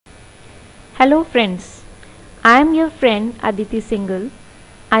Hello friends, I am your friend Aditi Singhal.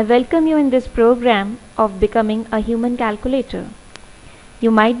 I welcome you in this program of becoming a human calculator.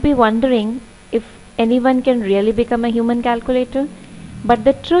 You might be wondering if anyone can really become a human calculator, but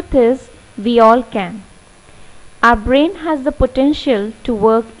the truth is we all can. Our brain has the potential to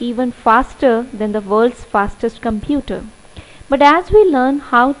work even faster than the world's fastest computer. But as we learn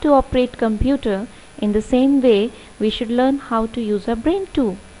how to operate computer, in the same way we should learn how to use our brain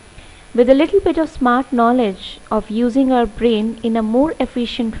too. With a little bit of smart knowledge of using our brain in a more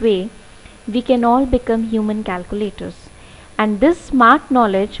efficient way, we can all become human calculators. And this smart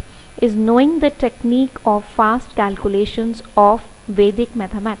knowledge is knowing the technique of fast calculations of Vedic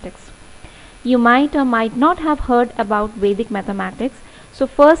mathematics. You might or might not have heard about Vedic mathematics, so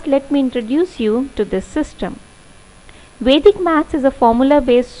first let me introduce you to this system. Vedic Maths is a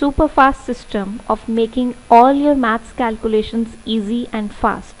formula-based super fast system of making all your maths calculations easy and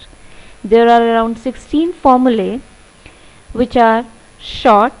fast. There are around 16 formulae which are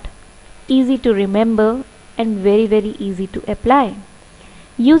short, easy to remember and very easy to apply.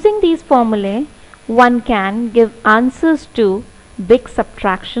 Using these formulae, one can give answers to big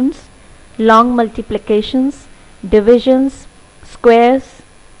subtractions, long multiplications, divisions, squares,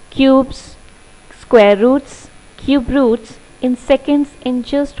 cubes, square roots, cube roots in seconds in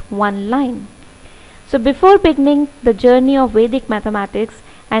just one line. So before beginning the journey of Vedic mathematics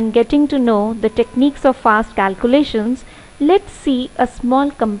and getting to know the techniques of fast calculations, let's see a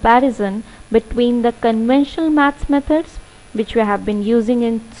small comparison between the conventional maths methods which we have been using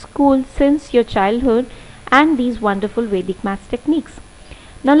in school since your childhood and these wonderful Vedic maths techniques.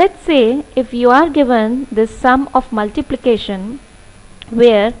 Now let's say if you are given this sum of multiplication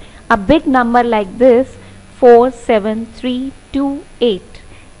where a big number like this 47328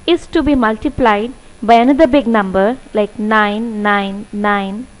 is to be multiplied by another big number like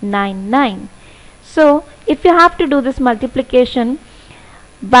 99999. So if you have to do this multiplication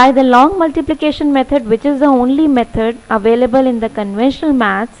by the long multiplication method, which is the only method available in the conventional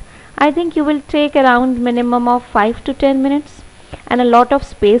maths, I think you will take around minimum of 5 to 10 minutes and a lot of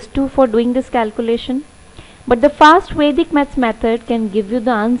space too for doing this calculation. But the fast Vedic maths method can give you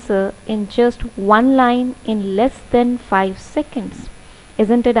the answer in just one line in less than 5 seconds.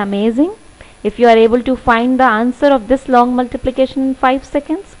 Isn't it amazing? If you are able to find the answer of this long multiplication in 5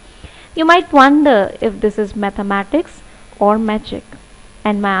 seconds, you might wonder if this is mathematics or magic.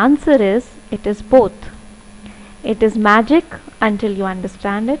 And my answer is, it is both. It is magic until you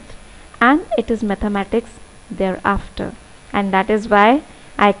understand it, and it is mathematics thereafter. And that is why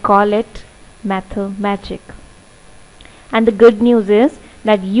I call it mathemagic. And the good news is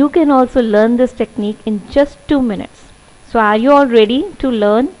that you can also learn this technique in just 2 minutes. So are you all ready to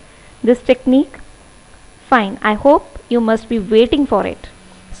learn this technique? Fine, I hope you must be waiting for it.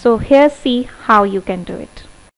 So here, see how you can do it.